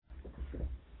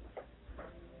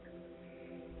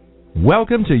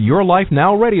Welcome to Your Life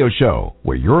Now radio show,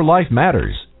 where your life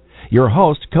matters. Your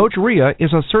host, Coach Rea,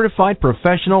 is a certified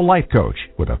professional life coach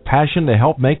with a passion to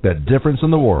help make the difference in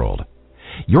the world.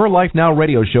 Your Life Now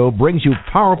radio show brings you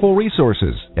powerful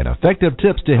resources and effective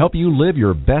tips to help you live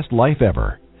your best life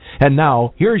ever. And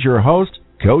now, here's your host,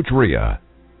 Coach Rea.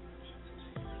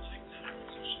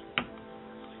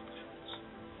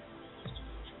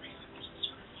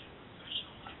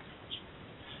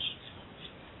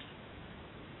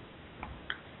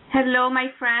 Hello, my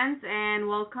friends, and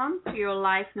welcome to your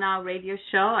Life Now radio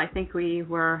show. I think we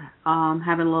were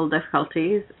having a little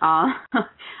difficulties. I'm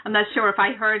not sure if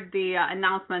I heard the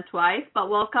announcement twice, but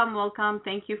welcome.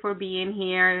 Thank you for being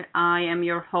here. I am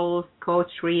your host, Coach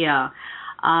Rea.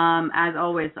 As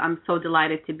always, I'm so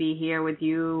delighted to be here with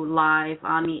you live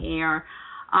on the air.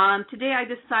 Today I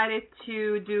decided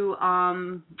to do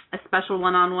a special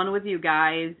one-on-one with you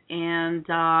guys, and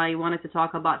I wanted to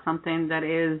talk about something that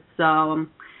is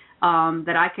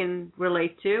that I can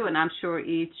relate to, and I'm sure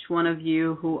each one of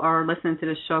you who are listening to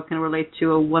the show can relate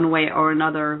to one way or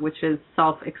another, which is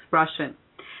self-expression.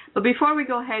 But before we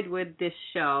go ahead with this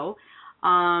show,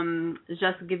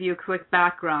 just to give you a quick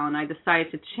background, I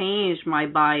decided to change my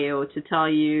bio to tell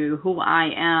you who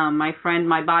I am. My friend,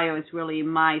 my bio is really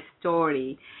my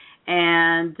story.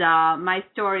 And my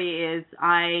story is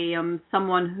I am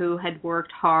someone who had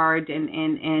worked hard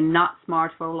and not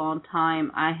smart for a long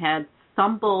time. I had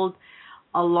stumbled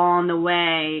along the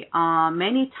way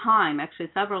many times, actually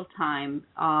several times,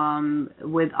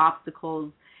 with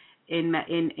obstacles in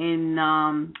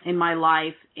my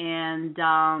life, and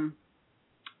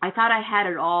I thought I had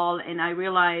it all, and I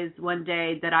realized one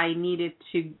day that I needed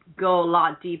to go a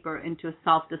lot deeper into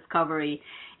self-discovery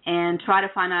and try to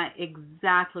find out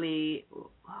exactly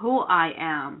who I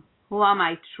am. Who am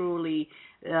I truly?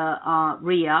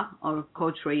 Rea or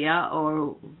Coach Rea,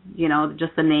 or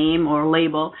just a name or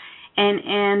label,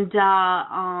 and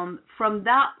from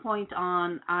that point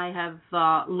on, I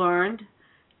have learned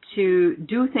to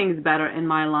do things better in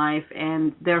my life,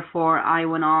 and therefore I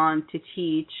went on to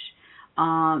teach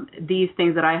these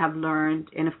things that I have learned,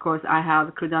 and of course I have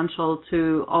a credential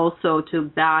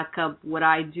to back up what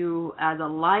I do as a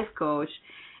life coach,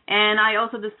 and I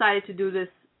also decided to do this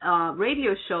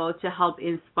radio show to help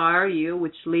inspire you,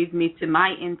 which leads me to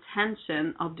my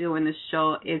intention of doing this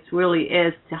show. It really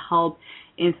is to help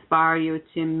inspire you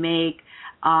to make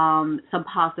some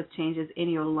positive changes in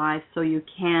your life so you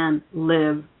can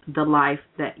live the life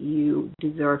that you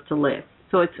deserve to live.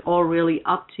 So it's all really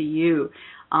up to you.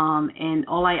 And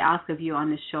all I ask of you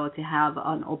on this show to have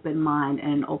an open mind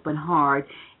and an open heart,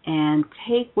 and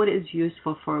take what is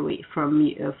useful from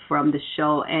the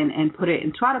show and put it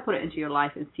and try to put it into your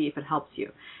life and see if it helps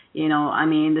you.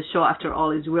 The show, after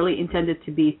all, is really intended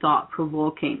to be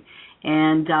thought-provoking.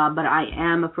 And but I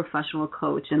am a professional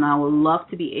coach, and I would love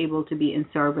to be able to be in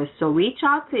service. So reach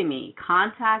out to me,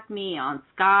 contact me on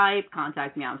Skype,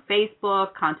 contact me on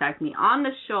Facebook, contact me on the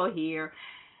show here.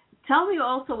 Tell me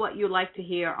also what you'd like to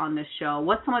hear on the show.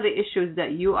 What's some of the issues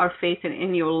that you are facing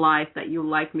in your life that you'd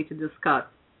like me to discuss?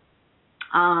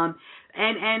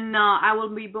 And I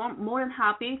will be more than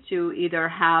happy to either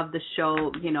have the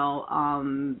show,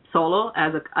 solo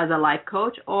as a life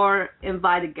coach, or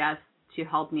invite a guest to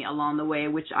help me along the way,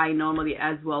 which I normally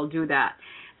as well do that.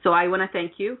 So I want to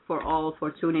thank you for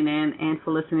tuning in and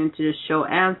for listening to this show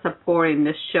and supporting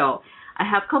this show. I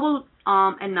have a couple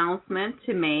announcements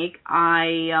to make.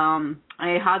 I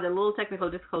had a little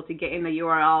technical difficulty getting the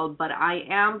URL, but I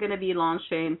am going to be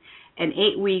launching an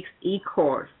 8-week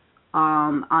e-course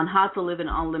on how to live an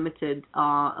unlimited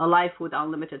a life with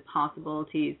unlimited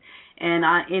possibilities. And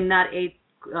in that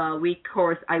 8-week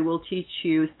course, I will teach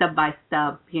you step by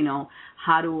step,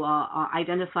 how to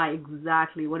identify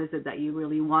exactly what is it that you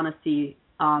really want to see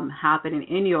happening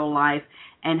in your life,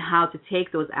 and how to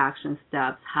take those action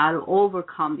steps, how to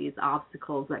overcome these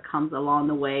obstacles that comes along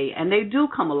the way. And they do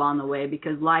come along the way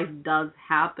because life does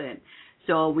happen.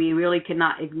 So we really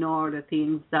cannot ignore the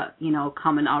things that,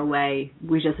 come in our way.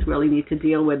 We just really need to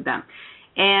deal with them.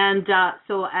 And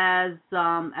so as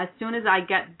soon as I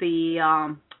get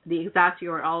the exact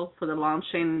URL for the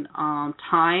launching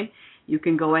time, you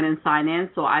can go in and sign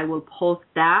in. So I will post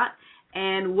that.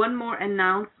 And one more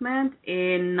announcement,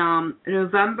 in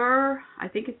November, I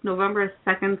think it's November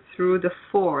 2nd through the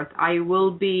 4th, I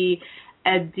will be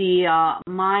at the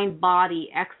Mind Body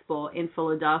Expo in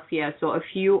Philadelphia. So if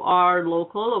you are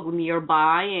local or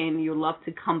nearby and you love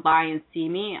to come by and see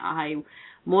me, I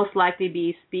most likely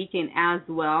be speaking as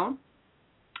well.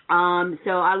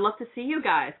 So I'd love to see you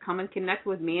guys. Come and connect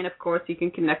with me, and of course you can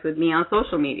connect with me on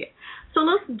social media. So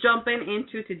let's jump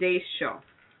into today's show.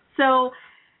 So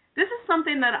this is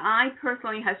something that I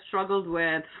personally have struggled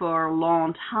with for a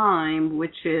long time,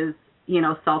 which is,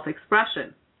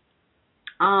 self-expression.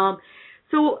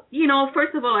 So,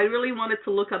 first of all, I really wanted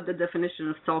to look up the definition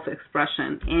of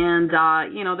self-expression. And,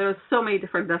 there's so many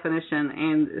different definitions.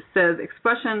 And it says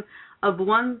expression of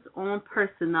one's own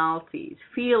personality,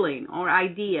 feeling, or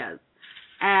ideas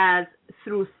as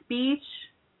through speech,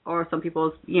 or some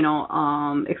people,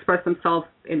 express themselves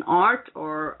in art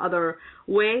or other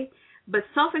way. But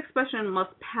self-expression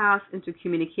must pass into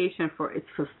communication for its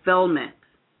fulfillment.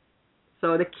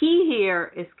 So the key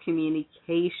here is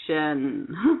communication.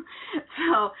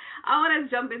 So I want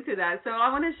to jump into that. So I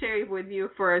want to share with you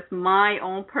first my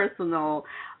own personal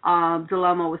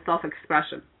dilemma with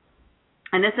self-expression.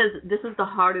 And this is the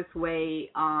hardest way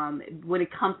when it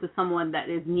comes to someone that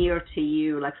is near to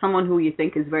you, like someone who you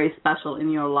think is very special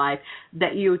in your life,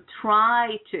 that you try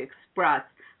to express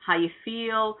how you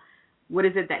feel, what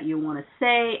is it that you want to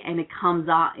say, and it comes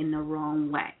out in the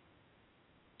wrong way.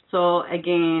 So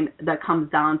again, that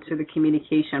comes down to the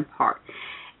communication part.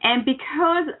 And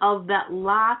because of that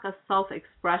lack of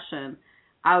self-expression,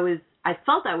 I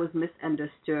felt I was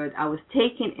misunderstood. I was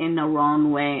taken in the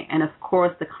wrong way. And of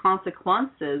course, the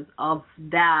consequences of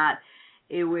that,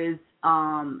 it was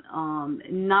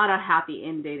not a happy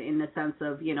ending in the sense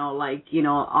of,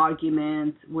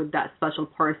 argument with that special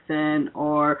person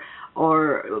or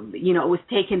it was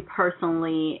taken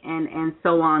personally and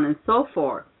so on and so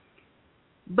forth.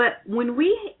 But when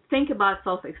we think about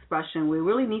self-expression, we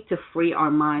really need to free our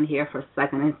mind here for a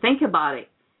second and think about it.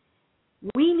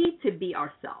 We need to be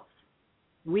ourselves.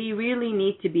 We really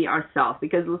need to be ourselves,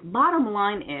 because the bottom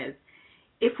line is,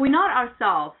 if we're not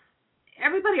ourselves,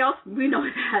 everybody else, we know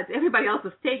that everybody else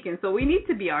is taken, so we need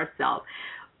to be ourselves.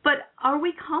 But are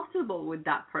we comfortable with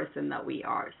that person that we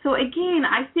are? So again,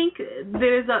 I think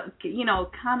there's a,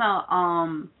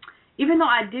 even though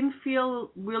I didn't feel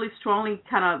really strongly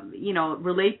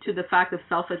relate to the fact of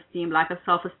self-esteem, lack of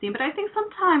self-esteem, but I think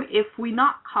sometimes if we're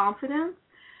not confident,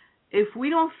 if we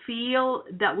don't feel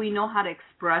that we know how to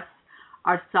express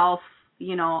ourselves,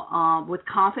 with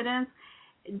confidence,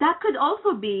 that could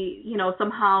also be,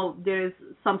 somehow there's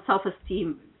some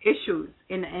self-esteem issues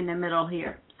in the middle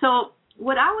here. So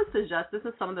what I would suggest, this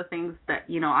is some of the things that,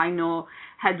 I know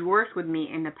had worked with me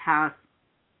in the past.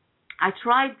 I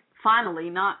tried finally,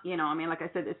 like I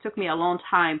said, it took me a long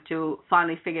time to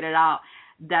finally figure it out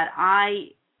that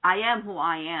I am who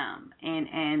I am,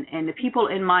 and the people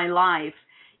in my life,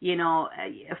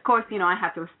 of course, I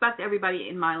have to respect everybody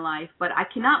in my life, but I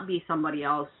cannot be somebody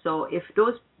else. So if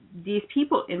these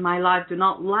people in my life do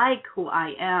not like who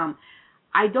I am,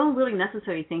 I don't really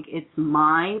necessarily think it's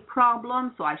my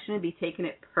problem, so I shouldn't be taking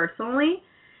it personally.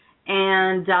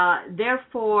 And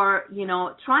therefore,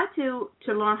 try to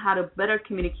learn how to better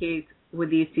communicate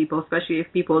with these people, especially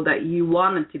if people that you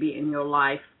want them to be in your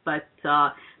life, but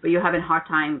you're having a hard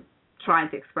time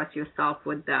trying to express yourself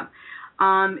with them.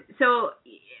 So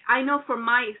I know from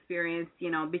my experience,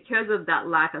 because of that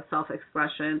lack of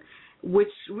self-expression, which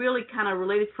really kind of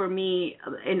related for me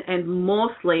and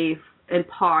mostly in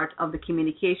part of the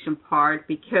communication part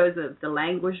because of the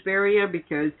language barrier,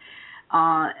 because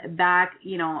back,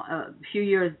 a few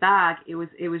years back, it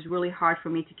was really hard for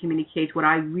me to communicate what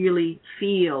I really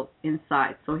feel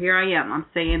inside. So here I am. I'm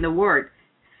saying the word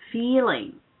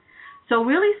feeling. So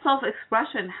really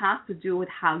self-expression has to do with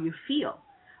how you feel,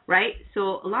 right?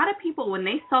 So a lot of people, when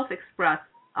they self-express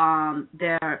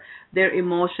their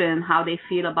emotion, how they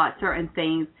feel about certain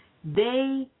things,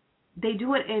 they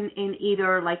do it in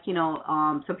either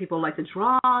some people like to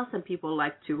draw, some people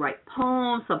like to write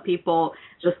poems, some people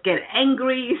just get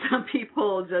angry, some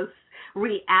people just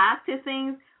react to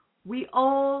things. We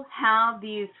all have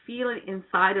these feelings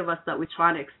inside of us that we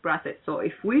try to express it. So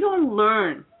if we don't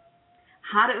learn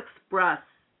how to express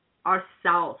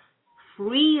ourselves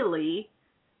freely,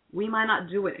 we might not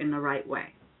do it in the right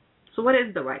way. So what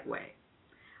is the right way?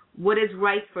 What is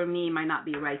right for me might not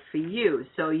be right for you.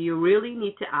 So you really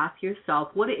need to ask yourself,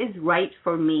 what is right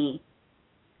for me,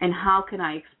 and how can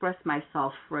I express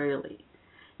myself freely?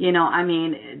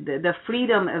 The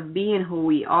freedom of being who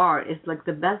we are is like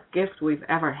the best gift we've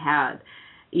ever had,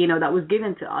 that was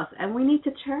given to us. And we need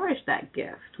to cherish that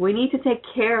gift. We need to take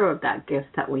care of that gift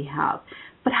that we have.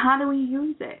 But how do we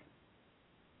use it?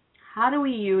 How do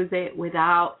we use it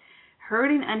without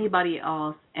hurting anybody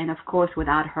else, and of course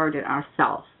without hurting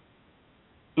ourselves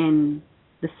in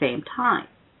the same time?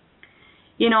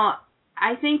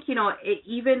 I think,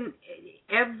 even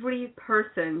every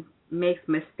person makes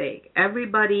mistake.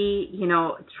 Everybody,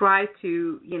 try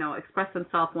to, express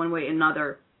themselves one way or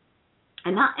another.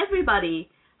 And not everybody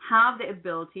have the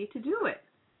ability to do it.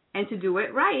 and to do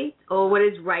it right, or what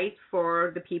is right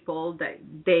for the people that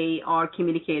they are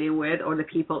communicating with or the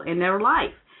people in their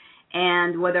life.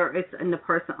 And whether it's on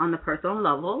the personal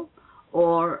level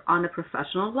or on the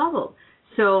professional level.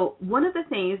 So one of the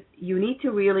things you need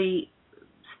to really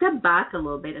step back a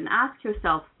little bit and ask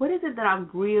yourself, what is it that I'm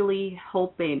really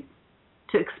hoping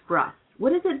to express?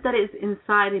 What is it that is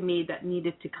inside of me that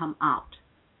needed to come out?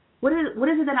 What is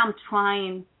it that I'm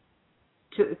trying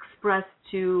to express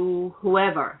to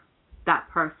whoever, that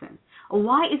person? Or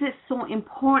why is it so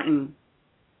important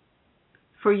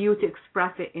for you to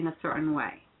express it in a certain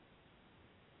way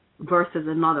versus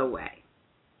another way?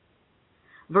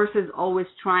 Versus always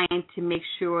trying to make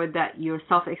sure that your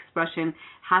self-expression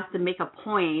has to make a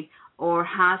point or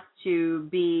has to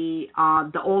be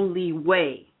the only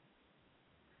way.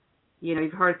 You know,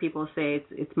 you've heard people say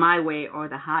it's my way or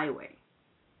the highway,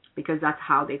 because that's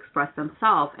how they express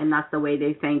themselves and that's the way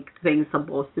they think things are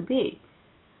supposed to be.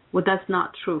 Well, that's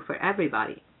not true for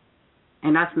everybody,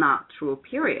 and that's not true,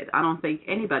 period. I don't think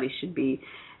anybody should be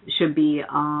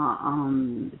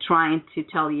trying to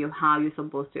tell you how you're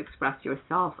supposed to express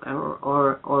yourself,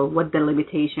 or what the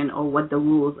limitation or what the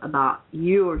rules about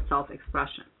your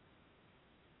self-expression,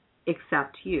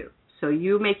 except you. So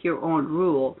you make your own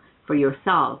rule for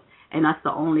yourself, and that's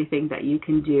the only thing that you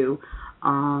can do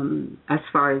as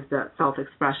far as the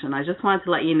self-expression. I just wanted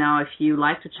to let you know, if you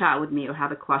like to chat with me or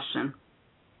have a question,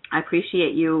 I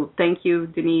appreciate you. Thank you,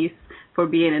 Denise, for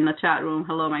being in the chat room.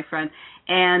 Hello, my friend.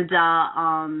 And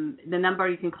the number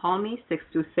you can call me,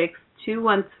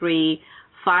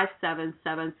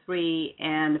 626-213-5773.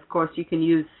 And, of course, you can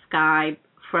use Skype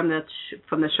from the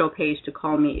show page to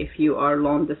call me if you are a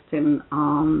long-distance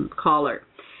caller.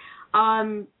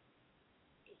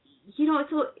 You know,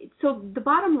 so the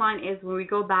bottom line is, when we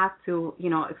go back to, you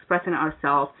know, expressing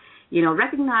ourselves, you know,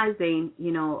 recognizing,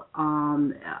 you know,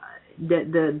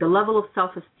 the level of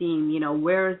self-esteem, you know,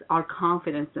 where's our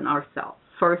confidence in ourselves,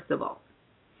 first of all,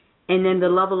 and then the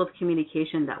level of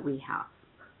communication that we have.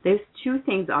 These two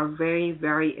things are very,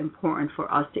 very important for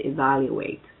us to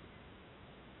evaluate,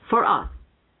 for us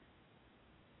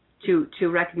to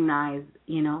recognize,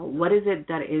 you know, what is it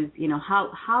that is, you know,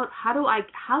 how do I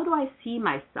see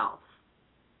myself?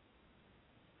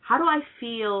 How do I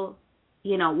feel,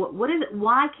 you know, what is it,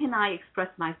 why can I express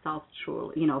myself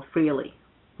truly, you know, freely?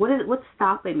 What's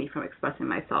stopping me from expressing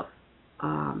myself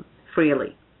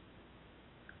freely?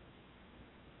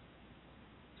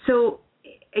 So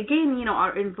again, you know,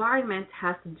 our environment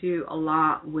has to do a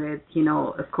lot with, you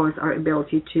know, of course, our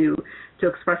ability to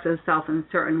express ourselves in a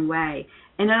certain way.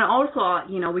 And then also,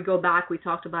 you know, we go back, we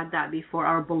talked about that before,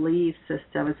 our belief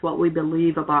system. It's what we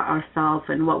believe about ourselves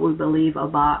and what we believe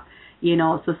about, you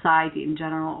know, society in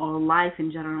general, or life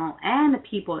in general, and the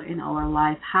people in our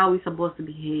life, how we're supposed to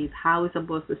behave, how we're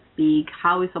supposed to speak,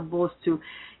 how we're supposed to,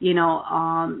 you know,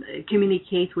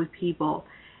 communicate with people.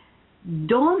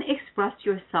 Don't express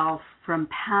yourself from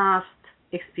past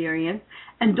experience,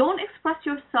 and don't express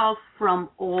yourself from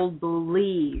old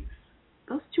beliefs.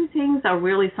 Those two things are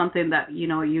really something that, you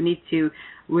know, you need to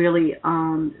really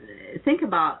think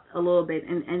about a little bit,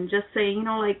 and just say, you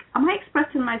know, like, am I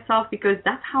expressing myself because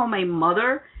that's how my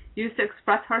mother used to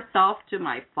express herself to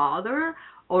my father,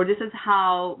 or this is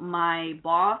how my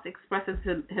boss expresses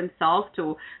himself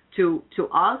to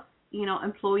us, you know,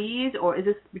 employees, or is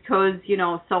this because, you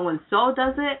know, so-and-so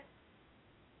does it?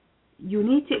 You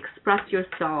need to express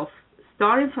yourself,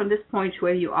 starting from this point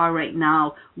where you are right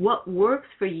now, what works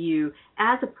for you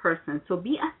as a person. So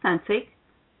be authentic,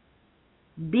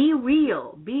 be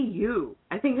real, be you.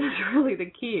 I think that's really the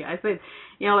key. I said,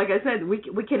 you know, like I said, we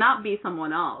cannot be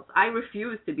someone else. I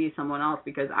refuse to be someone else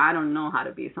because I don't know how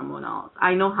to be someone else.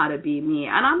 I know how to be me,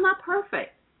 and I'm not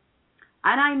perfect.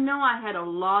 And I know I had a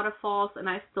lot of faults, and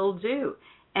I still do.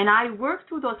 And I work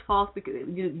through those faults, because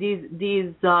these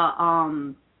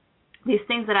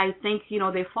things that I think, you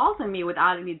know, they fault in me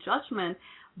without any judgment,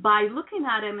 by looking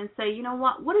at them and say, you know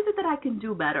what is it that I can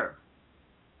do better,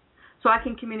 so I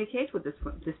can communicate with this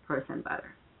person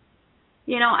better.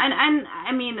 You know, and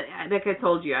I mean, like I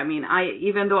told you, I mean,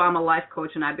 even though I'm a life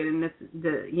coach and I've been in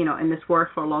this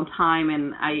work for a long time,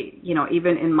 and I, you know,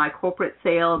 even in my corporate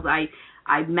sales,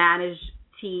 I've managed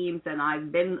teams, and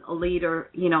I've been a leader,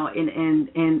 you know,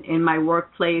 in my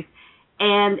workplace,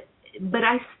 but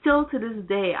I still, to this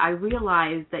day, I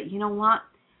realize that, you know what,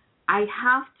 I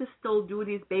have to still do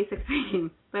these basic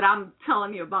things that I'm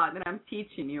telling you about, that I'm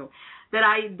teaching you, that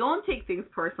I don't take things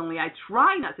personally. I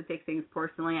try not to take things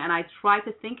personally, and I try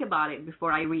to think about it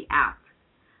before I react,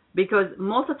 because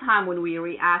most of the time when we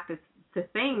react to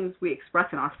things, we express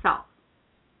in ourselves.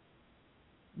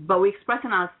 but we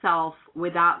expressing ourselves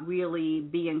without really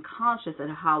being conscious of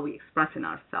how we expressing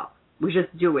ourselves. We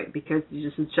just do it because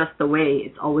it's just the way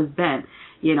it's always been.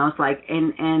 It's like,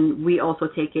 and we also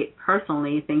take it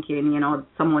personally, thinking,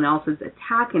 someone else is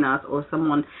attacking us, or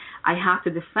I have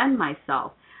to defend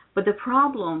myself. But the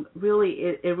problem really,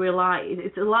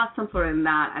 it's a lot simpler than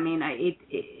that. I mean,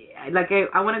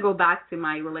 I want to go back to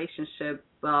my relationship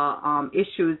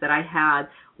issues that I had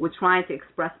with trying to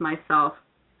express myself.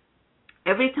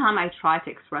 Every time I tried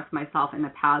to express myself in the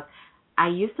past, I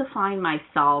used to find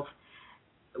myself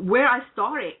where I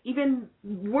started, even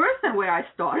worse than where I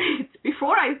started,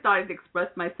 before I started to express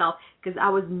myself, because I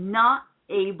was not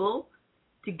able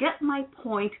to get my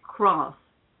point across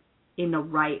in the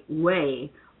right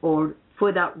way, or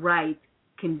for that right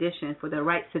condition, for the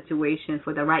right situation,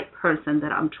 for the right person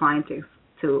that I'm trying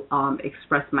to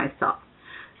express myself.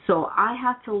 So I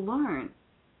had to learn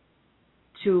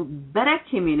to better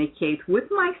communicate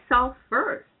with myself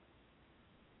first,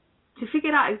 to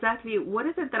figure out exactly what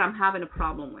is it that I'm having a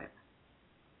problem with.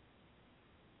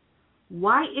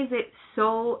 Why is it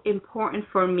so important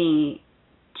for me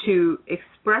to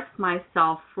express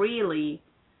myself freely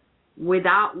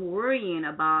without worrying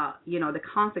about, the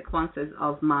consequences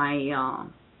of my,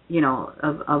 of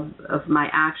my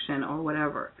action or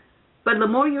whatever? But the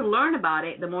more you learn about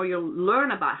it, the more you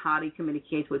learn about how to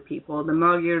communicate with people, the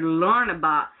more you learn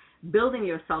about building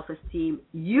your self-esteem,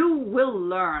 you will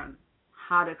learn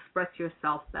how to express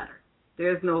yourself better.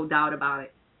 There's no doubt about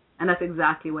it. And that's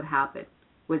exactly what happened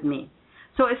with me.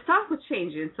 So it starts with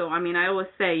changing. So, I always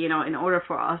say, in order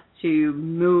for us to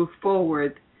move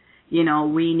forward,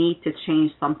 we need to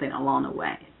change something along the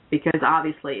way. Because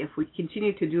obviously, if we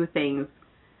continue to do things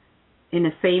in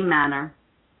the same manner,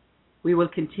 we will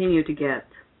continue to get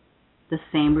the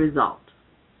same result.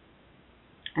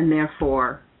 And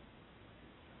therefore,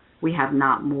 we have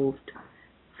not moved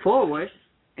forward.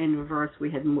 In reverse,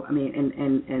 we had,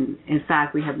 in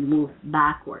fact, we have moved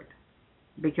backward,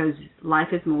 because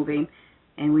life is moving,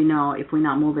 and we know if we're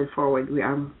not moving forward, we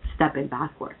are stepping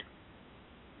backward.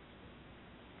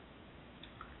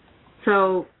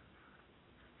 So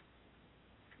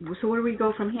where do we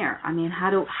go from here? How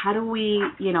do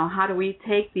we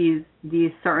take these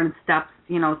certain steps,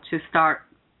 to start,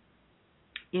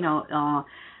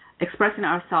 expressing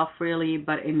ourselves freely,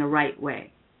 but in the right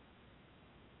way?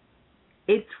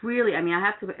 It's really, I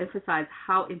have to emphasize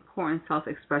how important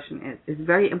self-expression is. It's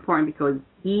very important because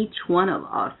each one of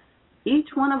us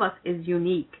is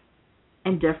unique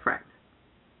and different.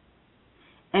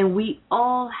 And we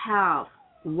all have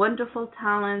wonderful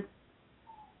talents,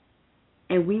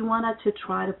 and we wanted to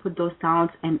try to put those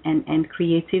talents and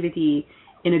creativity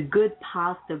in a good,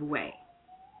 positive way.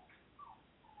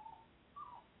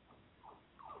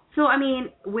 So,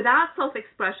 without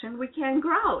self-expression, we can't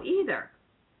grow either.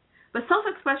 But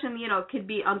self-expression, could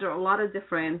be under a lot of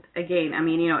different, again,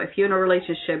 if you're in a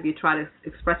relationship, you try to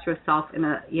express yourself in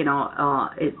a,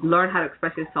 learn how to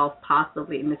express yourself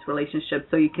positively in this relationship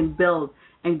so you can build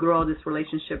and grow this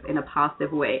relationship in a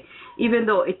positive way. Even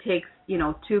though it takes,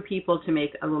 two people to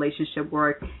make a relationship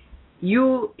work,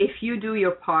 if you do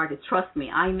your part, trust me,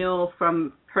 I know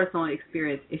from personal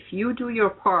experience, if you do your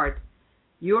part,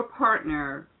 your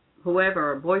partner,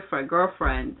 whoever, boyfriend,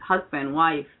 girlfriend, husband,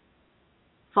 wife,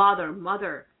 father,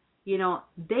 mother,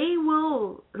 they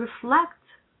will reflect.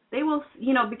 They will,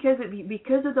 because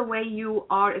of the way you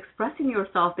are expressing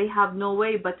yourself, they have no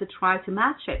way but to try to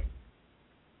match it.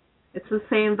 It's the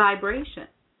same vibration.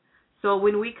 So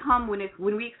when we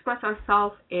express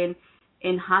ourselves in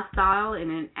hostile and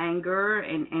in anger,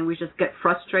 and we just get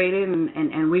frustrated,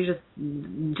 and we just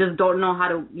don't know how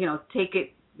to, take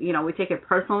it, we take it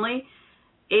personally,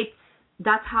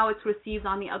 that's how it's received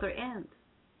on the other end.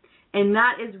 And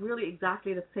that is really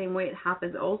exactly the same way it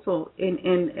happens also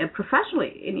in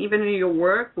professionally, and even in your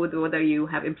work, whether you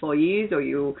have employees or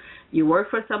you work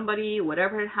for somebody,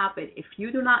 whatever it happens, if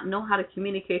you do not know how to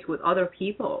communicate with other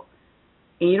people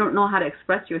and you don't know how to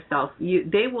express yourself,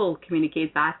 they will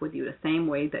communicate back with you the same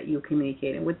way that you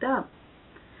communicated with them.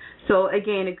 So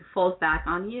again, it falls back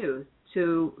on you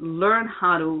to learn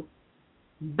how to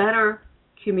better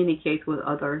communicate with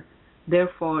others.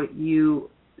 Therefore, you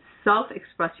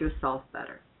self-express yourself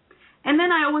better. And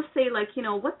then I always say,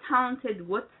 what talented,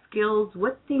 what skills,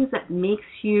 what things that makes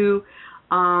you,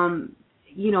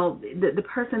 the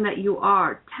person that you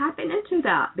are. Tap into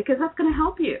that, because that's going to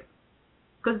help you.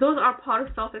 Because those are part of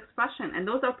self-expression, and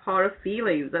those are part of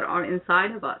feelings that are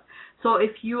inside of us. So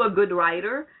if you're a good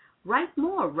writer, write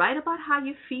more. Write about how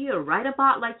you feel. Write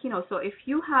about, so if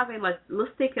you have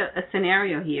let's take a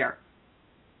scenario here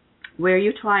where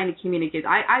you're trying to communicate.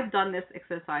 I've done this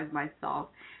exercise myself,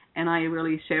 and I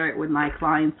really share it with my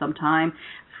clients sometime.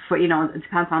 It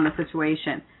depends on the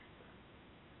situation.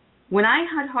 When I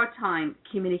had a hard time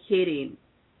communicating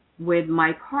with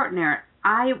my partner,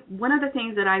 one of the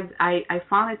things that I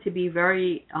found it to be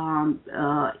very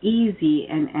easy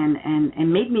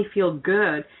and made me feel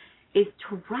good is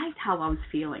to write how I was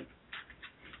feeling.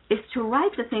 Is to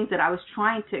write the things that I was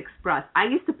trying to express. I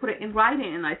used to put it in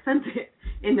writing and I sent it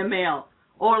in the mail,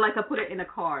 or like I put it in a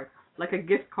card, like a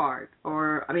gift card,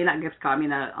 or not gift card,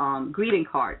 a greeting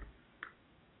card,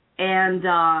 and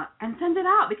send it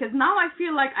out, because now I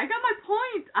feel like I got my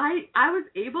point. I was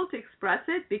able to express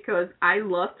it because I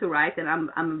love to write, and I'm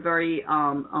a very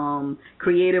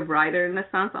creative writer in a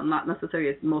sense. I'm not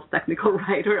necessarily the most technical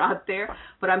writer out there,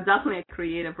 but I'm definitely a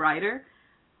creative writer.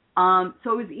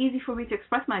 So it was easy for me to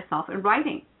express myself in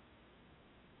writing.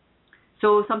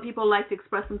 So some people like to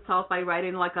express themselves by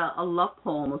writing like a love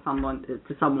poem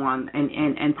to someone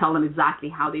and tell them exactly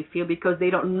how they feel, because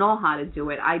they don't know how to do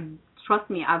it. Trust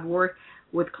me, I've worked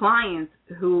with clients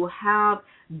who have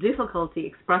difficulty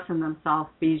expressing themselves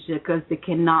because they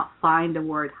cannot find the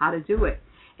word how to do it.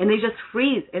 And they just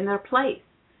freeze in their place.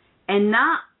 And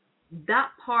not that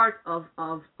part of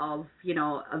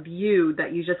you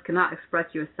that you just cannot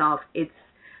express yourself. It's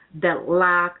that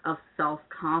lack of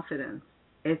self-confidence.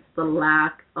 It's the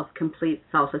lack of complete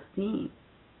self-esteem.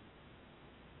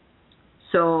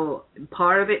 So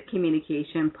part of it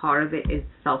communication, part of it is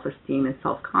self-esteem and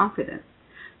self-confidence.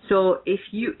 So if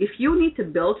you need to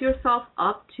build yourself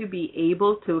up to be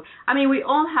able to, we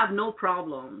all have no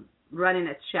problem running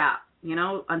a chat,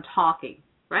 and talking,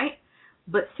 right?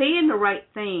 But saying the right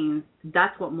things,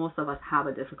 that's what most of us have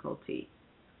a difficulty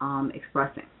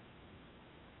expressing.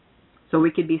 So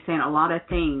we could be saying a lot of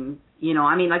things,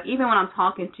 like even when I'm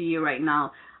talking to you right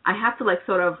now, I have to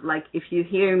if you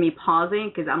hear me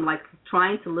pausing, because I'm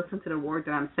trying to listen to the word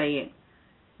that I'm saying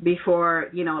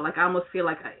before, I almost feel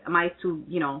like am I two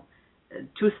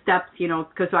steps,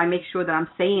 because I make sure that I'm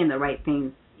saying the right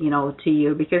things, to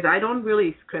you, because I don't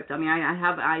really script. I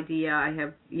have idea, I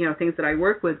have, things that I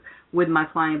work with my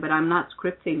client, but I'm not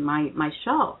scripting my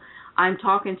show. I'm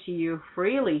talking to you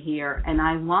freely here, and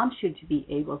I want you to be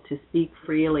able to speak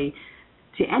freely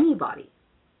to anybody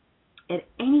at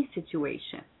any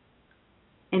situation,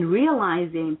 and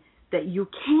realizing that you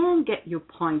can get your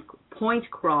point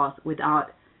across without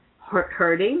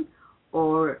hurting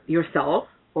or yourself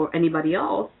or anybody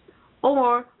else,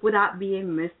 or without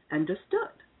being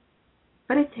misunderstood.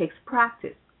 But it takes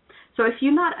practice. So if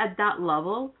you're not at that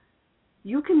level,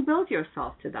 you can build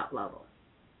yourself to that level.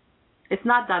 It's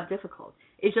not that difficult.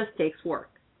 It just takes work,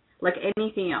 like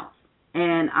anything else.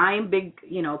 And I'm big,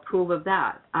 proof of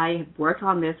that. I have worked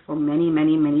on this for many,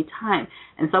 many, many times.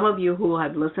 And some of you who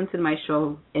have listened to my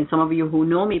show, and some of you who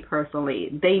know me personally,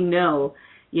 they know,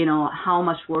 how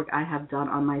much work I have done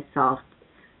on myself,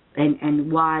 and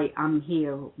why I'm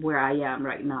here where I am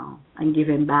right now. I'm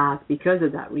giving back because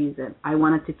of that reason. I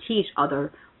wanted to teach others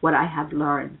what I have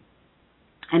learned.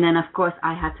 And then, of course,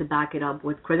 I had to back it up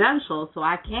with credentials so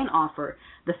I can offer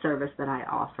the service that I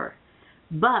offer.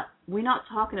 But we're not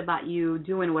talking about you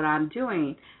doing what I'm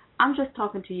doing. I'm just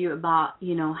talking to you about,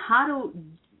 how to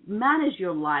manage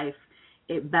your life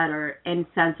better, in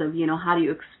sense of, how do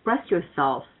you express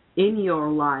yourself in your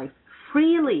life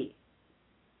freely.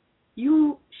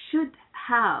 You should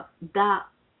have that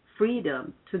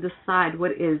freedom to decide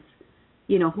what is,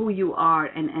 who you are,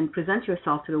 and present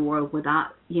yourself to the world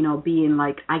without, being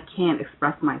like, I can't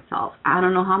express myself. I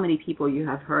don't know how many people you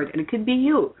have heard, and it could be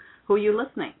you, who you're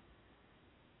listening.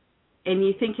 And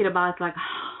you're thinking about it like,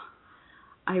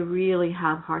 I really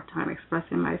have a hard time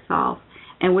expressing myself.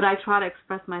 And when I try to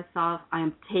express myself, I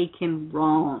am taken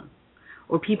wrong.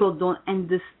 Or people don't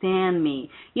understand me.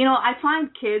 I find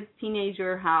kids,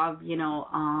 teenagers have,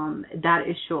 that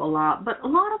issue a lot. But a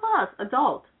lot of us,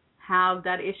 adults, have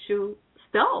that issue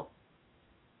still.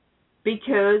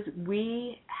 Because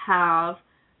we have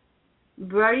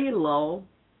very low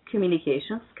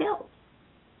communication skills.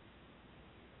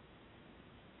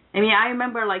 I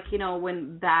remember,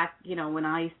 when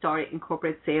I started in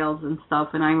corporate sales and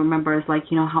stuff, and I remember it's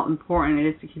how important it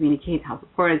is to communicate,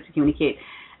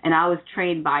 And I was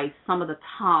trained by some of the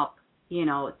top,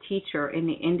 teacher in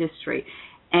the industry.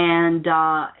 And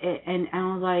I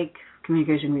was like,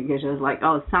 communication is like,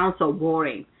 oh, it sounds so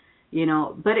boring,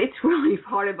 but it's really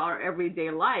part of our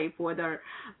everyday life, whether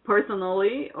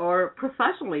personally or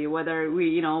professionally, whether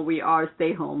we are a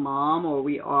stay-home mom, or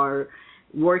we are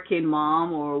working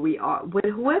mom, or we are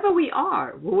whoever we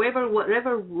are,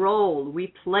 whatever role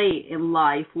we play in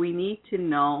life, we need to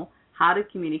know how to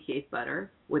communicate better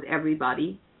with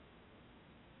everybody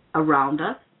around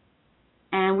us,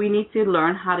 And we need to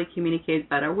learn how to communicate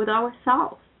better with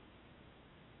ourselves.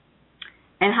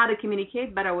 And how to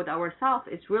communicate better with ourselves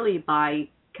is really by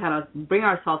kind of bring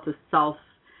ourselves to self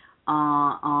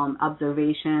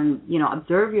observation.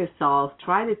 Observe yourself.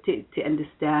 Try to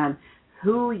understand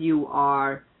who you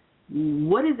are.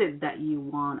 What is it that you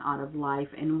want out of life,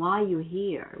 and why you're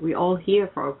here? We're all here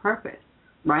for a purpose,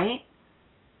 right?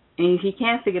 And if you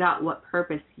can't figure out what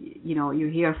purpose you're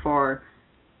here for,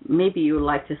 maybe you would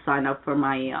like to sign up for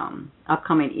my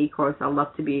upcoming e-course. I'd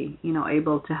love to be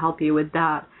able to help you with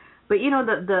that. But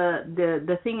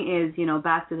the thing is,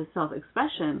 back to the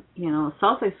self-expression.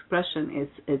 Self-expression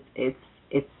is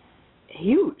it's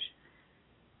huge.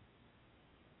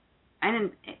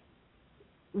 And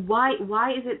why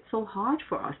is it so hard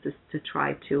for us to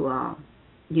try to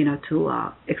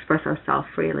express ourselves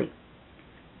freely?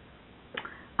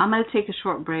 I'm going to take a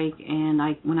short break, and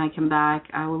when I come back,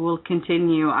 I will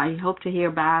continue. I hope to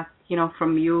hear back,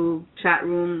 from you, chat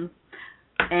room.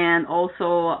 And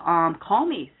also call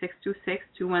me,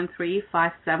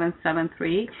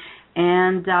 626-213-5773.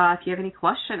 And if you have any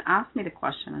question, ask me the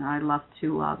question, and I'd love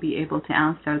to be able to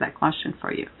answer that question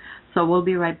for you. So we'll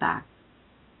be right back.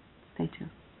 Stay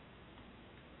tuned.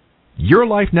 Your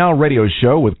Life Now radio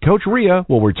show with Coach Rea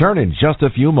will return in just a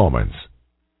few moments.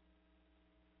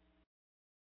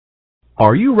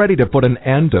 Are you ready to put an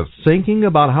end to thinking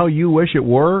about how you wish it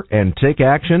were and take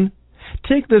action?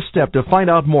 Take this step to find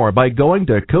out more by going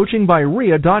to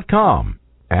coachingbyrea.com,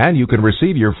 and you can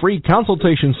receive your free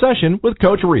consultation session with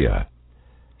Coach Rea.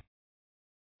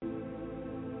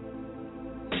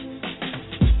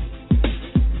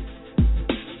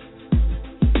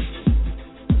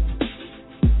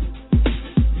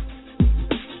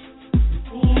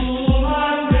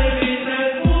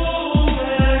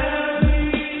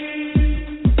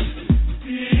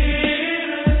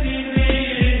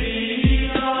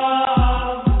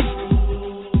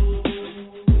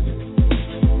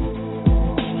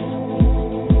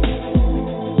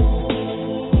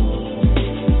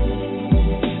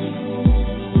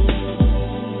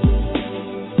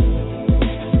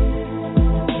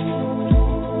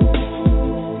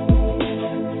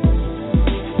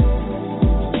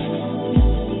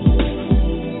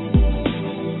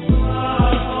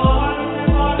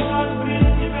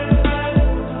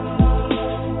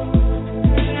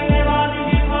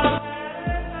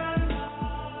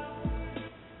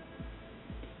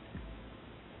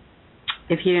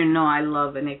 If you didn't know, I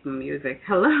love Enigma music.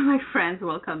 Hello, my friends.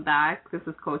 Welcome back. This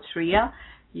is Coach Rea.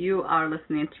 You are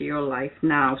listening to Your Life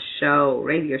Now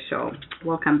radio show.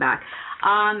 Welcome back.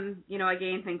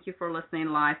 Again, thank you for listening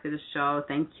live to the show.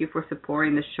 Thank you for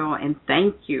supporting the show, and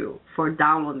thank you for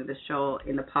downloading the show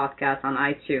in the podcast on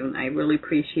iTunes. I really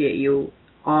appreciate you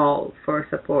all for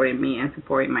supporting me and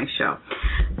supporting my show.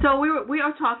 So we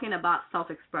are talking about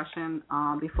self-expression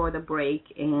before the break,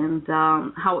 and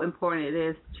how important it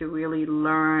is to really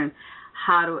learn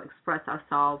how to express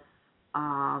ourselves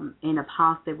in a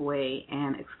positive way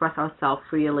and express ourselves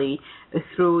freely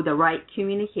through the right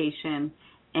communication,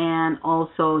 and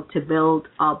also to build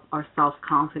up our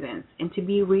self-confidence and to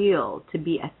be real, to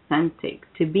be authentic,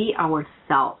 to be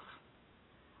ourselves.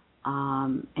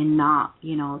 And not,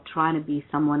 trying to be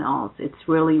someone else. It's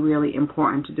really, really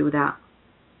important to do that.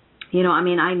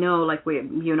 I know, like what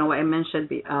I mentioned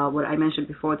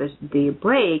before the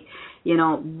break.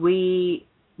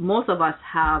 Most of us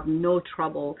have no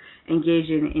trouble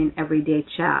engaging in everyday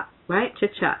chat, right?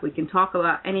 Chit chat. We can talk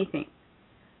about anything,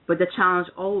 but the challenge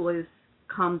always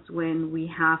comes when we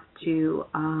have to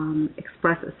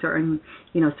express certain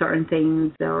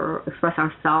things or express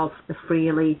ourselves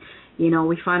freely.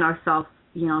 We find ourselves,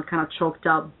 kind of choked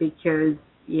up because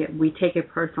we take it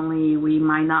personally. We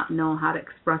might not know how to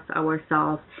express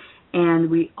ourselves.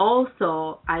 And we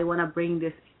also, I want to bring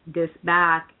this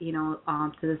back, to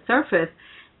the surface,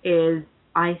 is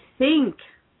I think,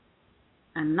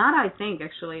 and not I think,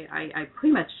 actually, I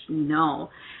pretty much know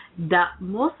that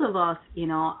most of us,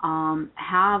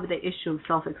 have the issue of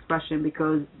self-expression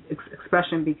because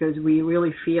we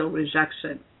really feel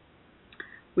rejection.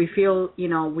 We feel,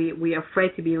 we are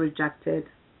afraid to be rejected,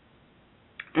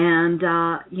 and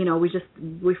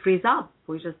we freeze up.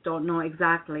 We just don't know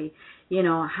exactly,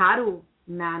 how to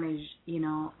manage,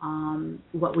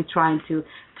 what we're trying to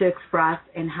express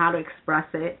and how to express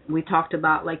it. We talked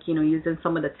about using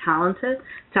some of the talents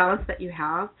that you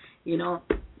have, to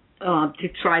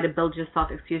try to build yourself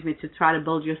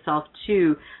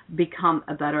to become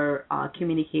a better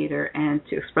communicator and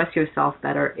to express yourself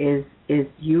better is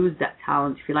use that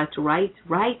talent. If you like to write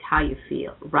how you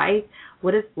feel, write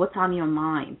what's on your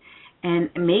mind.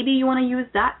 And maybe you want to use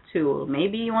that tool.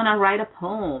 Maybe you want to write a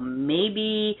poem.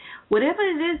 Maybe whatever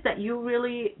it is that you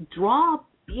really draw.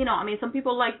 I mean, some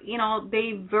people like,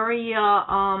 they very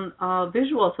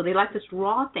visual, so they like to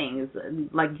draw things,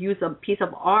 like use a piece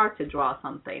of art to draw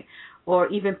something, or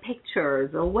even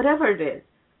pictures, or whatever it is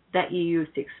that you use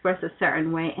to express a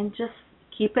certain way, and just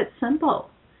keep it simple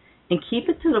and keep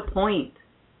it to the point.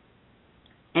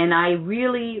 And I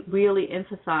really, really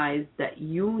emphasize that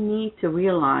you need to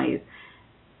realize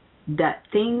that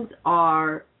things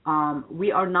are,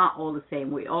 we are not all the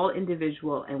same. We all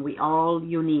individual, and we all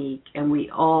unique, and we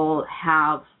all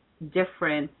have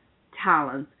different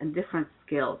talents and different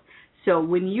skills. So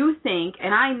when you think,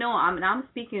 and I know I'm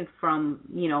speaking from,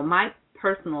 my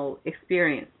personal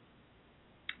experience,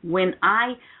 when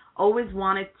I always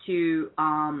wanted to,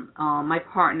 my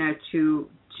partner to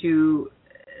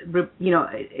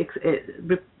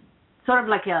sort of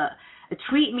like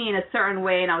treat me in a certain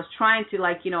way, and I was trying to,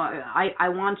 like, I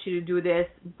want you to do this,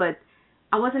 but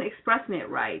I wasn't expressing it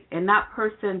right, and that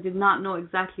person did not know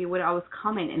exactly where I was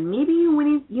coming. And maybe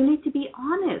you need to be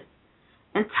honest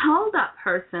and tell that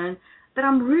person that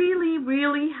I'm really,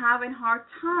 really having a hard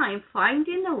time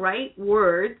finding the right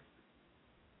words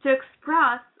to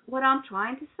express what I'm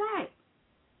trying to say.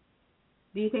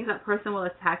 Do you think that person will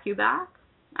attack you back?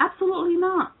 Absolutely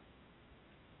not.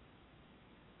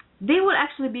 They would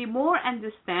actually be more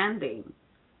understanding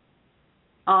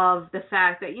of the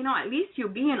fact that, at least you're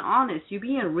being honest, you're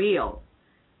being real.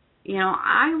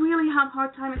 I really have a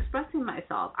hard time expressing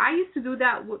myself. I used to do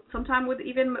that sometimes with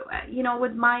even,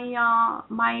 with my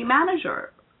my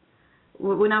manager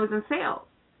when I was in sales.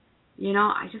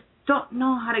 I just don't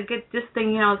know how to get this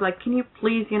thing, I was like, can you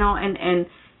please, and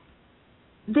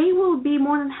they will be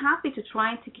more than happy to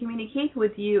try to communicate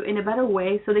with you in a better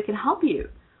way so they can help you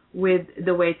with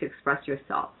the way to express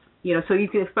yourself, so you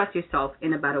can express yourself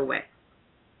in a better way.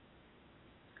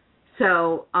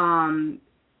 So try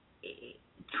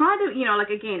to, like,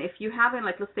 again, if you haven't,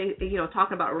 like, let's say,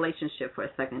 talking about relationship for a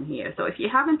second here. So if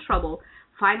you're having trouble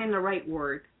finding the right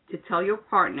word to tell your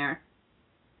partner,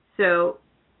 so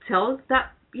tell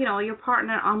that, your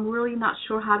partner, I'm really not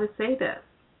sure how to say this.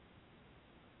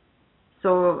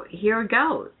 So here it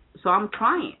goes. So I'm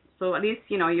trying. So at least,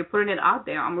 you're putting it out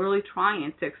there. I'm really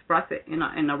trying to express it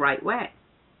in the right way.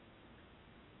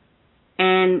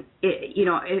 And,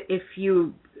 if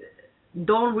you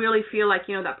don't really feel like,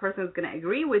 that person is going to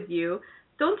agree with you,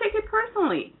 don't take it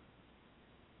personally.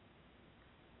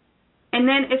 And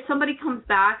then if somebody comes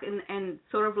back and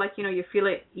sort of like, you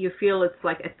feel it's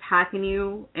like attacking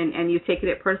you and you're taking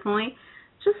it personally,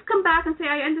 just come back and say,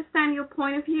 I understand your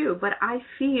point of view, but I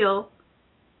feel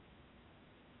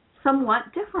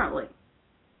somewhat differently.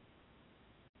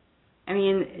 I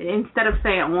mean, instead of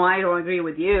saying, well, I don't agree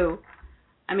with you,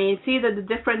 I mean, see that the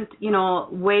different,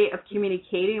 way of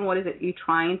communicating, what is it you're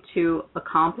trying to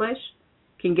accomplish,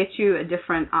 can get you a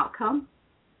different outcome.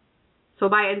 So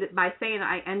by saying,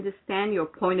 I understand your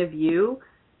point of view,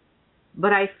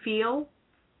 but I feel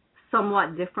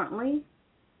somewhat differently,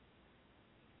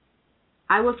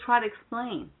 I will try to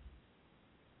explain.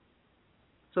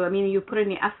 So, I mean, you put in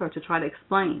the effort to try to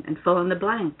explain and fill in the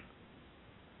blank.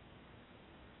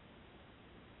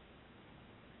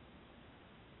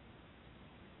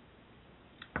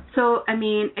 So, I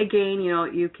mean, again,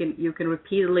 you can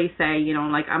repeatedly say,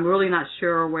 like, I'm really not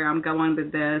sure where I'm going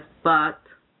with this, but,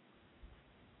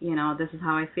 this is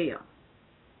how I feel.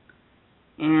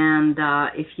 And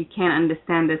if you can't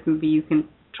understand this, maybe you can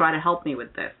try to help me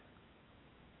with this.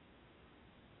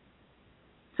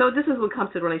 So this is what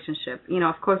comes to the relationship.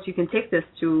 Of course, you can take this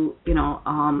to,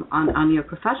 on your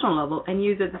professional level and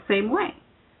use it the same way.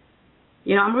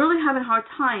 I'm really having a hard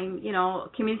time,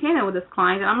 communicating with this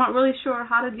client, and I'm not really sure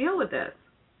how to deal with this.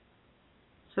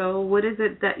 So what is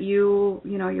it that you're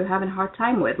having a hard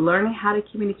time with? Learning how to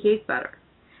communicate better.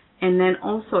 And then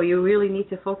also you really need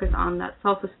to focus on that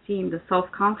self-esteem, the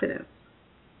self-confidence.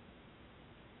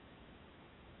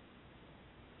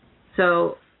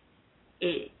 So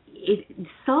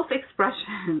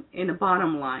self-expression in the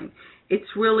bottom line,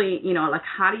 it's really, like,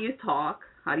 how do you talk?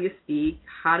 How do you speak?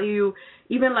 How do you,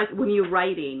 even like when you're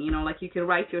writing, like you can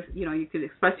write you can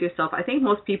express yourself. I think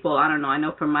most people, I don't know, I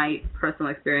know from my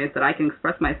personal experience that I can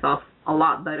express myself a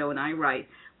lot better when I write.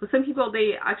 But some people,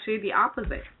 they actually the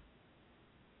opposite.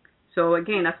 So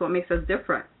again, that's what makes us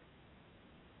different.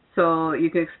 So you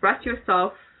can express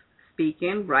yourself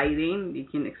speaking, writing. You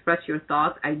can express your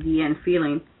thoughts, idea, and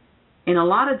feeling in a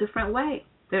lot of different ways.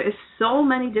 There is so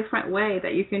many different ways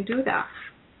that you can do that.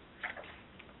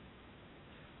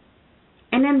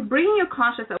 And then bringing your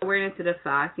conscious awareness to the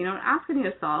fact, asking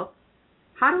yourself,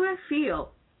 how do I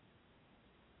feel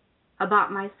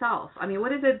about myself? I mean,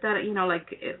 what is it that,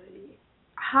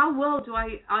 how well do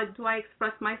I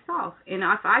express myself? And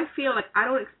if I feel like I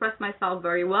don't express myself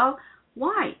very well,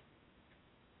 why?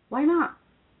 Why not?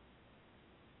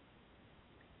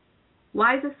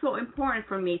 Why is it so important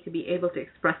for me to be able to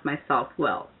express myself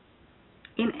well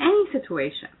in any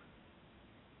situation?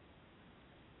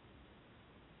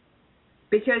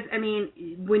 Because, I mean,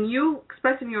 when you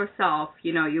expressing yourself,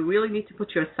 you really need to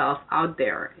put yourself out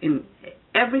there in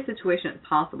every situation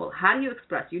possible. How do you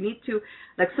express? You need to,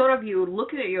 you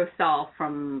looking at yourself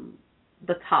from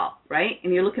the top, right?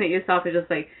 And you're looking at yourself and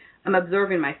just like, I'm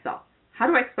observing myself. How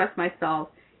do I express myself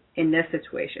in this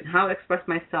situation? How do I express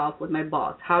myself with my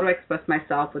boss? How do I express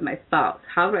myself with my spouse?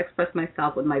 How do I express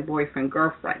myself with my boyfriend,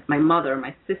 girlfriend, my mother,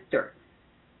 my sister,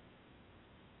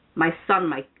 my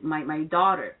son, my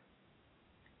daughter?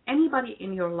 Anybody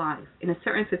in your life, in a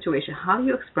certain situation, how do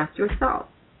you express yourself?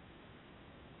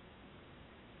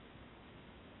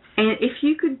 And if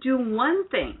you could do one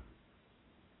thing,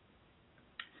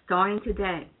 starting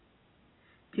today,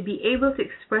 to be able to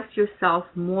express yourself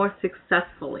more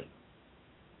successfully,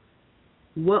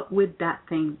 what would that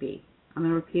thing be? I'm going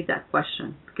to repeat that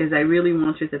question because I really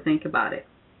want you to think about it.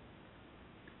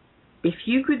 If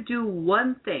you could do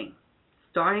one thing,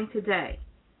 starting today,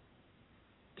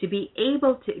 to be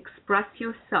able to express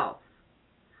yourself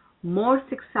more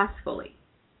successfully,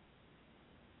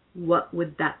 what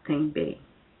would that thing be?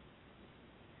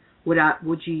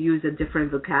 Would you use a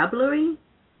different vocabulary?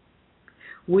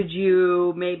 Would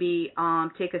you maybe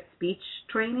take a speech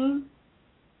training?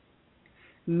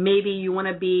 Maybe you want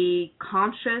to be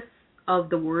conscious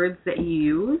of the words that you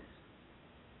use,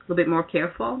 a little bit more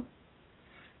careful.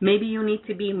 Maybe you need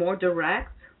to be more direct.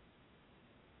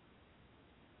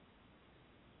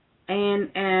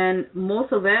 And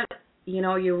most of it,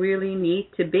 you really need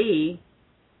to be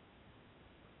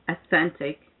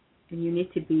authentic and you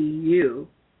need to be you.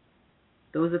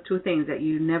 Those are two things that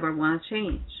you never want to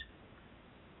change.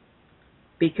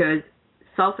 Because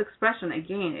self-expression,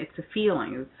 again, it's a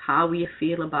feeling. It's how we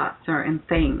feel about certain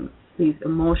things, these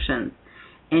emotions.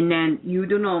 And then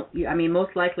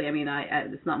most likely,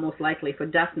 it's not most likely, for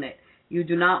definite, you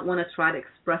do not want to try to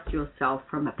express yourself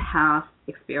from a past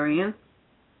experience.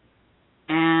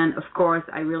 And, of course,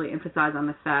 I really emphasize on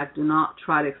the fact, do not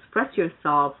try to express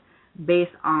yourself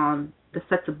based on the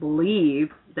sets of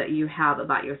beliefs that you have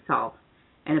about yourself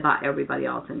and about everybody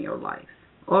else in your life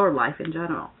or life in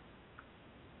general.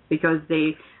 Because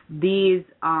these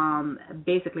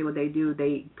basically what they do,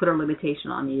 they put a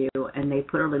limitation on you and they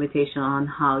put a limitation on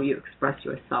how you express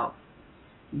yourself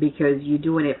because you're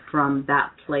doing it from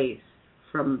that place,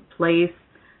 from a place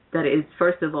that is,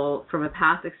 first of all, from a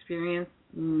past experience,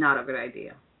 not a good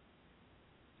idea,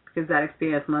 because that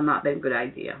experience might not been a good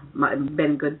idea, might have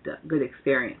been good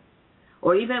experience,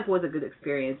 or even if it was a good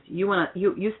experience, you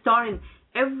start in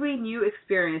every new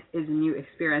experience is a new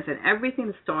experience, and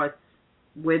everything starts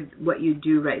with what you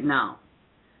do right now.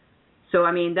 So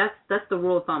that's the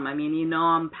rule of thumb.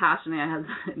 I'm passionate. I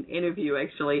had an interview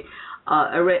actually,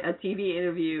 a TV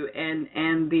interview,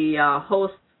 and the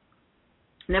host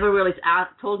never really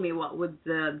told me what would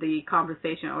the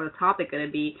conversation or the topic going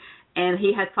to be, and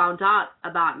he had found out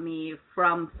about me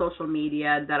from social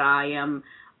media that I am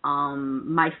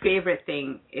my favorite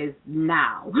thing is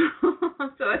now.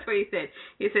 So that's what he said.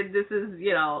 He said, this is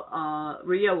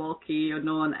Rea Wilkie,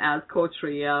 known as Coach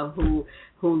Rea, who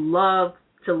loves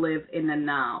to live in the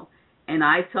now. And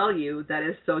I tell you that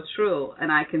is so true,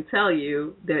 and I can tell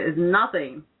you there is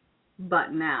nothing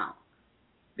but now.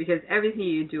 Because everything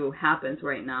you do happens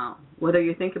right now. Whether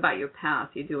you think about your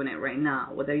past, you're doing it right now.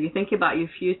 Whether you think about your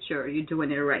future, you're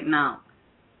doing it right now.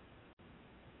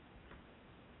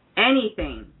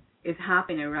 Anything is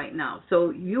happening right now.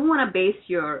 So you want to base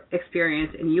your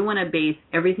experience and you want to base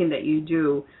everything that you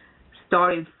do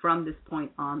starting from this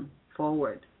point on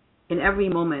forward. In every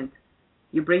moment,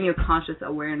 you bring your conscious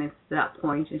awareness to that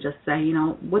point and just say,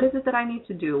 what is it that I need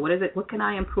to do? What can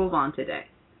I improve on today?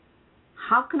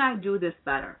 How can I do this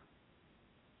better?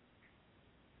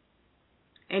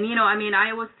 And,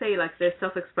 I always say, there's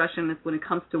self-expression when it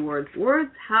comes to words.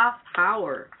 Words have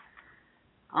power.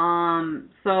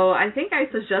 So I think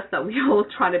I suggest that we all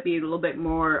try to be a little bit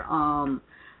more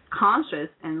conscious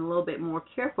and a little bit more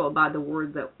careful about the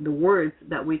words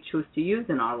that we choose to use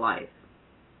in our life.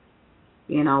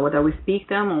 Whether we speak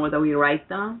them or whether we write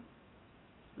them,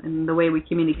 and the way we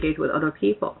communicate with other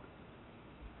people.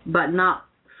 But not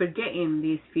forgetting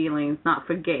these feelings, not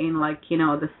forgetting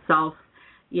the self,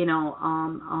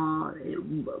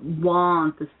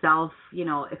 want, the self,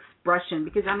 expression.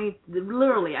 Because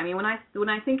literally, when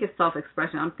I think of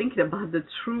self-expression, I'm thinking about the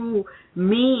true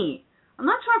me. I'm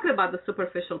not talking about the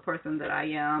superficial person that I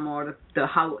am or the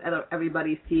how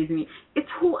everybody sees me. It's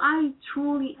who I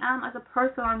truly am as a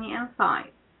person on the inside.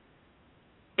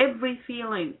 Every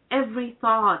feeling, every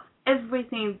thought,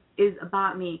 everything is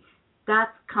about me. That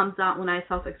comes out when I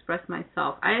self-express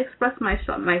myself. I express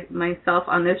myself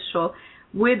on this show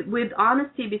with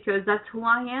honesty because that's who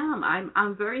I am.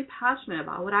 I'm very passionate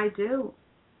about what I do.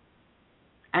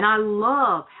 And I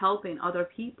love helping other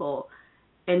people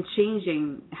and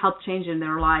help changing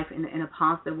their life in a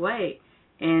positive way.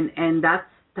 And that's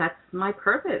my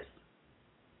purpose.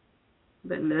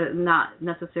 But not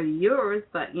necessarily yours,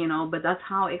 but but that's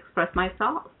how I express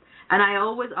myself. And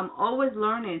I'm always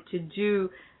learning to do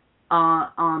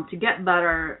to get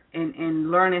better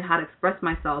and learning how to express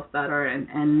myself better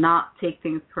and not take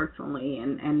things personally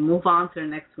and move on to the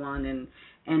next one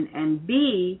and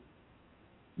be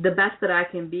the best that I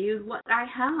can be is what I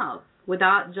have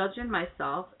without judging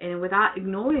myself and without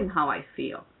ignoring how I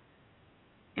feel.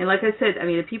 And like I said, I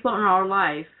mean, the people in our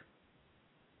life,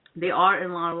 they are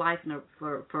in our life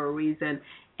for a reason,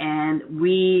 and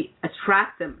we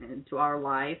attract them into our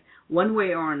life one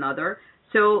way or another.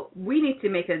 So we need to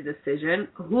make a decision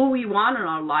who we want in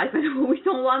our life and who we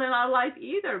don't want in our life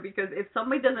either, because if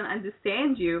somebody doesn't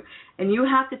understand you and you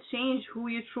have to change who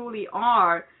you truly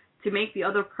are to make the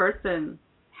other person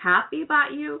happy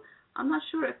about you, I'm not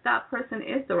sure if that person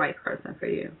is the right person for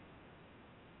you.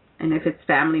 And if it's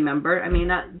family member, I mean,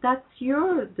 that's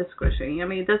your discretion. I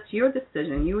mean, that's your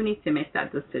decision. You need to make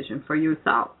that decision for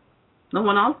yourself. No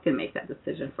one else can make that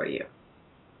decision for you.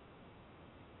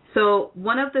 So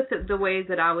one of the ways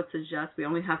that I would suggest, we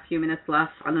only have a few minutes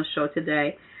left on the show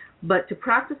today, but to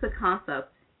practice the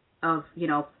concept of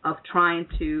trying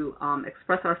to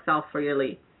express ourselves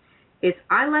freely, is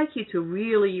I like you to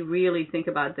really, really think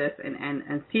about this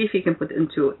and see if you can put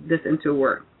this into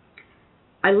work.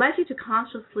 I'd like you to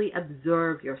consciously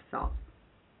observe yourself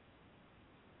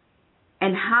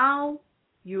and how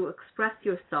you express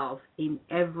yourself in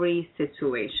every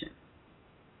situation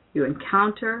you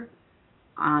encounter.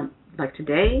 Like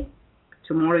today,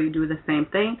 tomorrow you do the same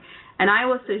thing. And I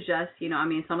would suggest,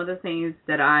 some of the things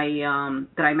that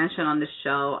I mentioned on the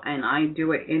show, and I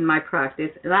do it in my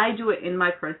practice, and I do it in my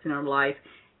personal life,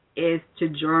 is to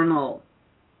journal,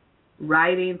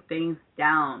 writing things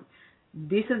down.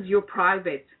 This is your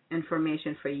private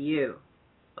information for you,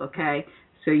 okay?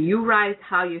 So you write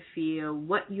how you feel,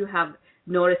 what you have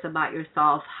noticed about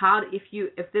yourself,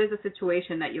 if there's a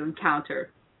situation that you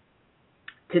encounter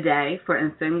today, for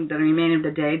instance, the remainder of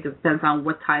the day, depends on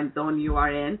what time zone you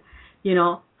are in,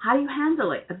 how do you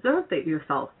handle it? Observe it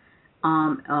yourself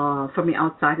from the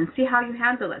outside and see how you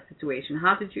handle that situation.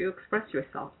 How did you express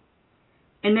yourself?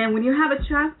 And then when you have a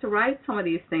chance to write some of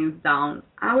these things down,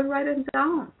 I would write it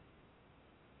down.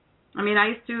 I mean, I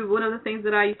used to, one of the things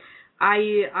that I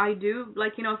do,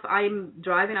 like, if I'm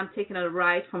driving, I'm taking a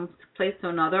ride from place to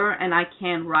another, and I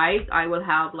can't write, I will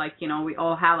have, we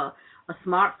all have a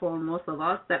smartphone, most of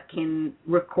us, that can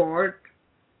record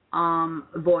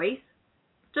voice.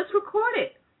 Just record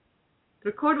it.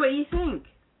 Record what you think,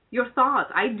 your thoughts.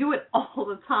 I do it all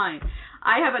the time.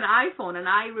 I have an iPhone, and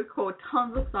I record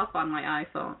tons of stuff on my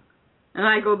iPhone. And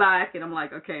I go back, and I'm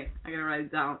like, okay, I got to write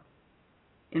it down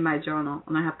in my journal.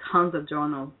 And I have tons of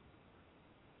journals.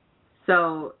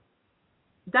 So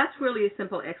that's really a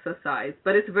simple exercise,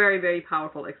 but it's a very, very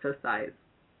powerful exercise.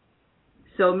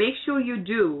 So make sure you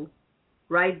do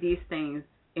write these things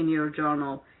in your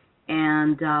journal,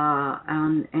 and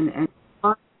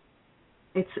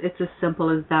it's as simple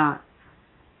as that.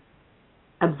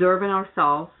 Observing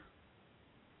ourselves,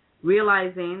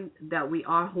 realizing that we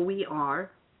are who we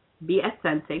are, be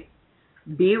authentic,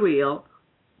 be real,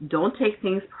 don't take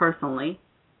things personally,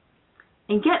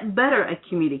 and get better at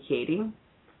communicating.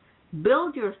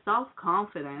 Build your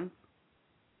self-confidence,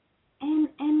 and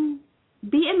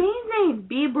be amazing,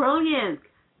 be brilliant.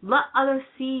 Let others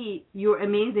see your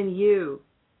amazing you.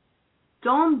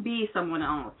 Don't be someone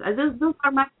else. Those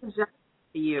are my suggestions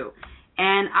to you.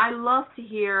 And I love to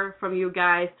hear from you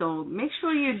guys, so make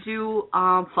sure you do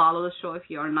follow the show if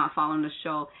you are not following the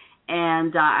show.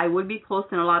 And I would be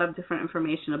posting a lot of different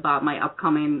information about my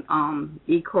upcoming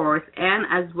e-course, and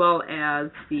as well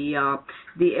as the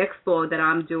expo that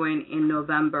I'm doing in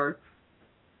November.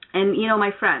 And,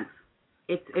 my friends,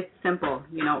 it's simple.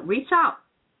 Reach out.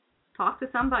 Talk to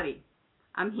somebody.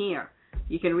 I'm here.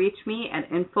 You can reach me at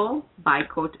info at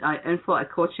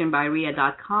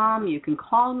coachingbyrea.com. You can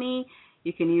call me.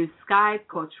 You can use Skype,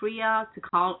 Coach Rea, to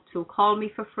call me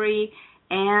for free.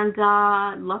 And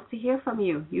love to hear from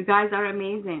you. You guys are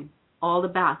amazing. All the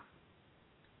best.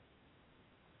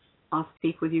 I'll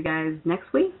speak with you guys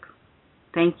next week.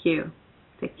 Thank you.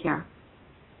 Take care.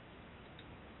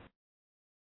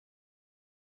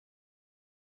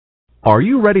 Are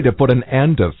you ready to put an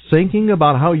end to thinking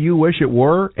about how you wish it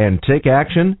were and take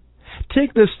action?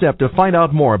 Take this step to find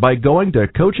out more by going to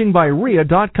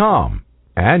coachingbyrea.com,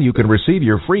 and you can receive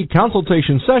your free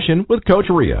consultation session with Coach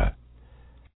Rea.